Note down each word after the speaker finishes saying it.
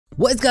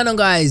What is going on,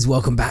 guys?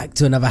 Welcome back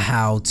to another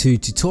how-to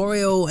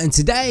tutorial, and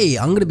today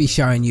I'm going to be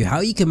showing you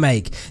how you can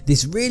make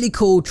this really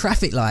cool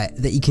traffic light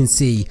that you can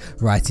see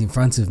right in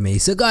front of me.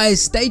 So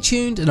guys, stay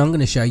tuned and I'm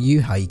going to show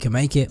you how you can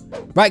make it.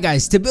 Right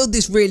guys, to build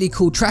this really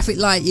cool traffic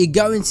light, you're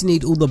going to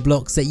need all the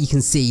blocks that you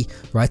can see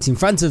right in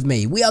front of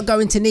me. We are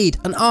going to need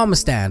an armor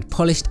stand,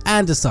 polished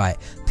andesite,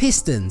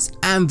 pistons,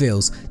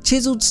 anvils,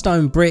 chiseled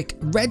stone brick,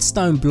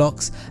 redstone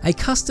blocks, a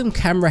custom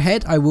camera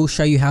head. I will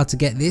show you how to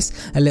get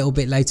this a little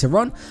bit later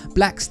on,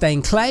 black stained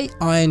clay,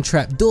 iron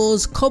trap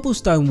doors,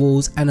 cobblestone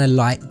walls, and a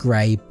light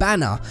grey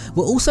banner.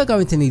 We're also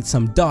going to need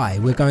some dye.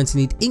 We're going to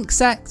need ink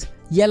sac,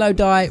 yellow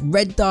dye,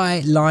 red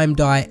dye, lime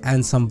dye,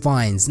 and some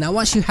vines. Now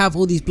once you have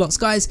all these blocks,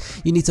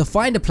 guys, you need to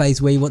find a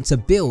place where you want to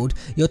build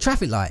your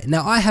traffic light.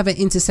 Now I have an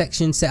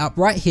intersection set up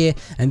right here,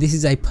 and this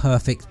is a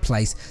perfect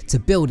place to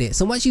build it.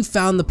 So once you've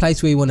found the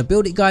place where you want to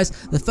build it, guys,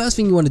 the first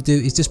thing you want to do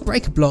is just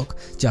break a block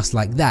just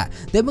like that.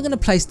 Then we're going to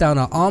place down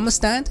our armor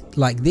stand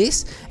like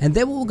this, and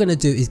then what we're going to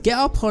do is get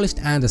our polished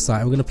andesite,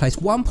 and we're going to place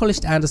one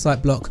polished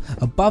andesite block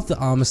above the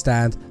armor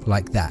stand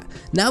like that.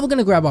 Now we're going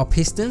to grab our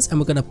pistons and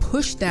we're going to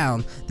push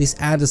down this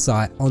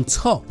andesite on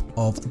top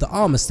of the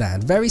armor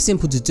stand. Very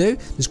simple to do.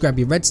 Just grab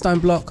your redstone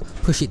block,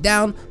 push it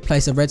down,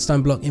 place a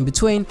redstone block in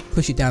between,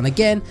 push it down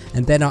again,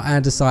 and then our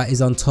andesite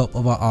is on top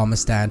of our armor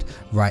stand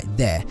right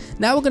there.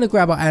 Now we're going to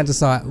grab our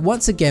andesite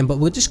once again, but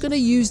we're just going to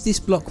use this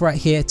block right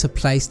here to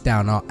place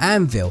down our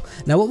anvil.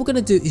 Now what we're going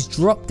to do is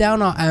drop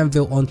down our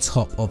anvil on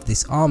top of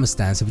this armor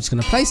stand. So we're just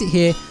going to place it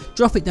here,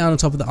 drop it down on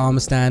top of the armor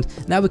stand.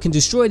 Now we can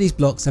destroy these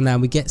blocks, and now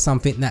we get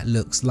something that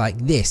looks like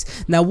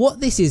this. Now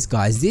what this is,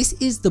 guys, this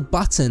is the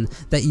button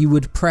that you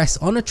would press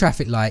on a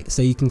traffic light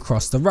so you can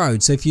cross the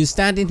road. So if you're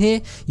standing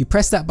here, you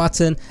press that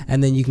button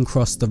and then you can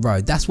cross the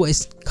road. That's what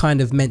it's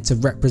kind of meant to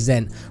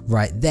represent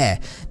right there.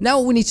 Now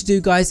what we need to do,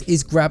 guys,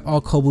 is grab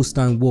our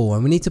cobblestone wall,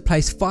 and we need to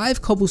place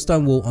 5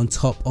 cobblestone wall on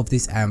top of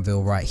this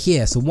anvil right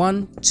here. So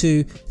 1,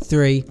 2,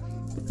 3,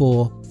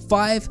 4,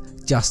 5,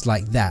 just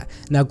like that.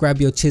 Now grab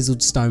your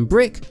chiseled stone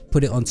brick,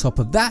 put it on top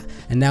of that,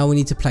 and now we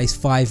need to place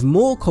 5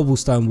 more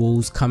cobblestone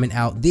walls coming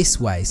out this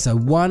way. So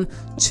 1,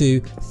 2,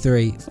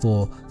 3,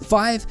 4,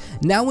 5.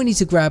 Now we need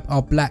to grab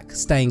our black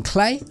stained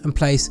clay and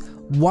place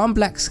 1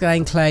 black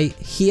stained clay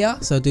here.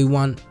 So do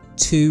 1,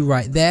 2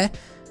 right there,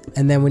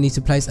 and then we need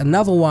to place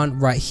another one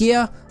right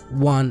here,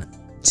 1,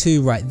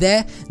 2 right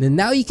there. And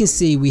now you can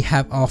see we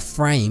have our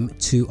frame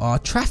to our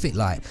traffic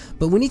light,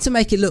 but we need to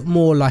make it look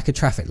more like a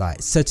traffic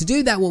light. So to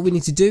do that, what we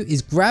need to do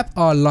is grab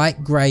our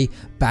light grey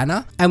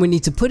banner, and we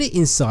need to put it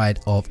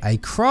inside of a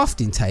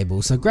crafting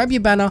table. So grab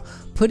your banner,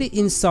 put it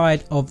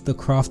inside of the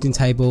crafting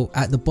table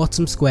at the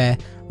bottom square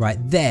right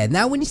there.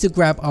 Now we need to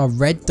grab our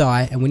red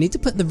dye, and we need to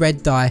put the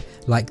red dye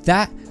like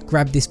that.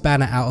 Grab this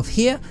banner out of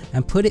here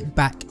and put it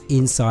back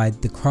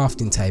inside the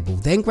crafting table.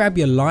 Then grab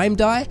your lime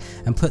dye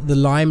and put the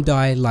lime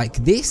dye like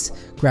this.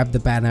 Grab the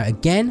banner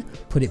again,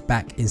 put it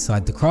back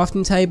inside the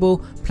crafting table,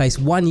 place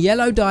 1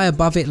 yellow dye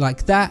above it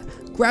like that.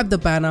 Grab the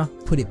banner,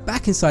 put it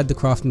back inside the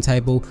crafting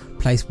table,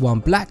 place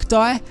 1 black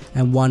dye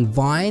and 1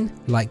 vine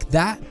like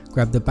that.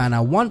 Grab the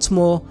banner once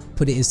more,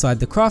 put it inside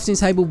the crafting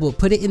table, but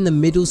put it in the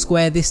middle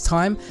square this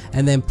time,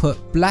 and then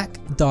put black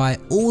dye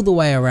all the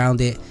way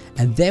around it,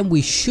 and then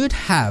we should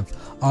have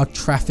our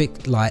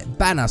traffic light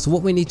banner. So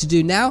what we need to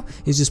do now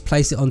is just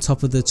place it on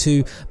top of the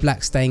 2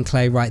 black stained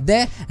clay right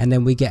there, and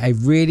then we get a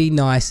really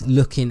nice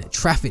looking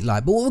traffic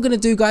light. But what we're going to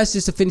do, guys,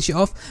 just to finish it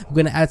off, we're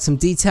going to add some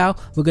detail.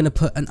 We're going to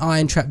put an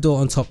iron trap door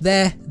on top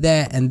there,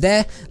 there, and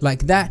there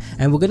like that,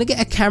 and we're going to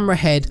get a camera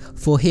head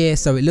for here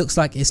so it looks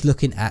like it's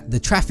looking at the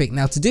traffic.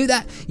 Now to do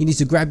that, you need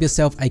to grab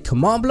yourself a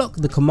command block.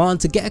 The command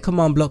to get a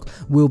command block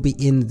will be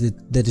in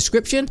the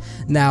description.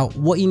 Now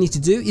what you need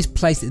to do is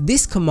place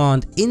this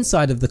command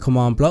inside of the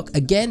command block.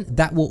 Again,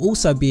 that will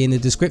also be in the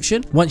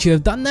description. Once you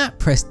have done that,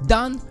 press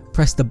done,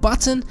 press the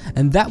button,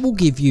 and that will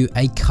give you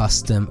a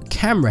custom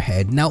camera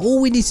head. Now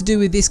all we need to do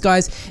with this,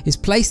 guys, is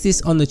place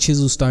this on the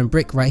chiseled stone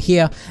brick right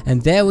here,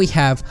 and there we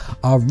have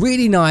our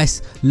really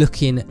nice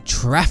looking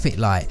traffic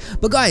light.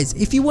 But guys,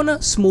 if you want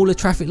a smaller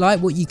traffic light,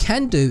 what you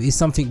can do is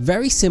something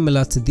very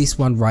similar to this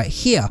one right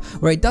here,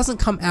 where it doesn't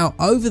come out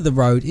over the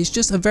road. It's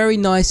just a very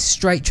nice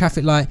straight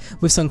traffic light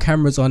with some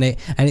cameras on it,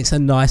 and it's a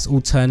nice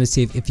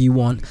alternative if you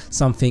want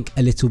something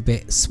a little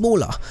bit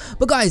smaller.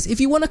 But guys, if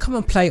you want to come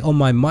and play on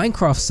my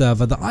Minecraft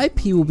server, the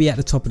IP will be at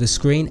the top of the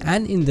screen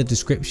and in the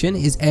description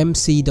is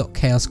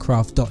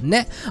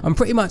mc.chaoscraft.net. I'm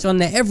pretty much on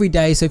there every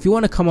day, so if you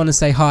want to come on and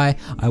say hi,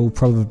 I will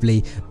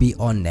probably be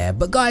on there.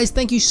 But guys,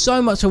 thank you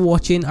so much for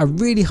watching. I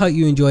really hope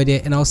you enjoyed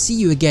it, and I'll see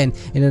you again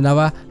in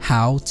another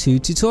how-to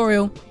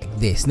tutorial.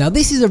 This. Now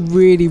this is a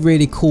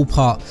really cool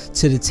part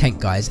to the tent,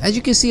 guys. As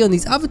you can see on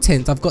these other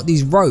tents, I've got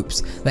these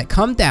ropes that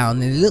come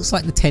down, and it looks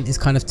like the tent is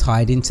kind of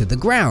tied into the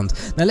ground.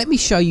 Now let me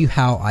show you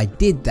how I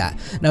did that.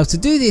 Now to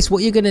do this,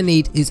 what you're going to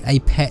need is a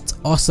pet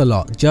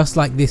ocelot, just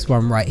like this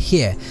one right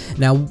here.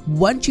 Now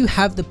once you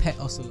have the pet ocelot,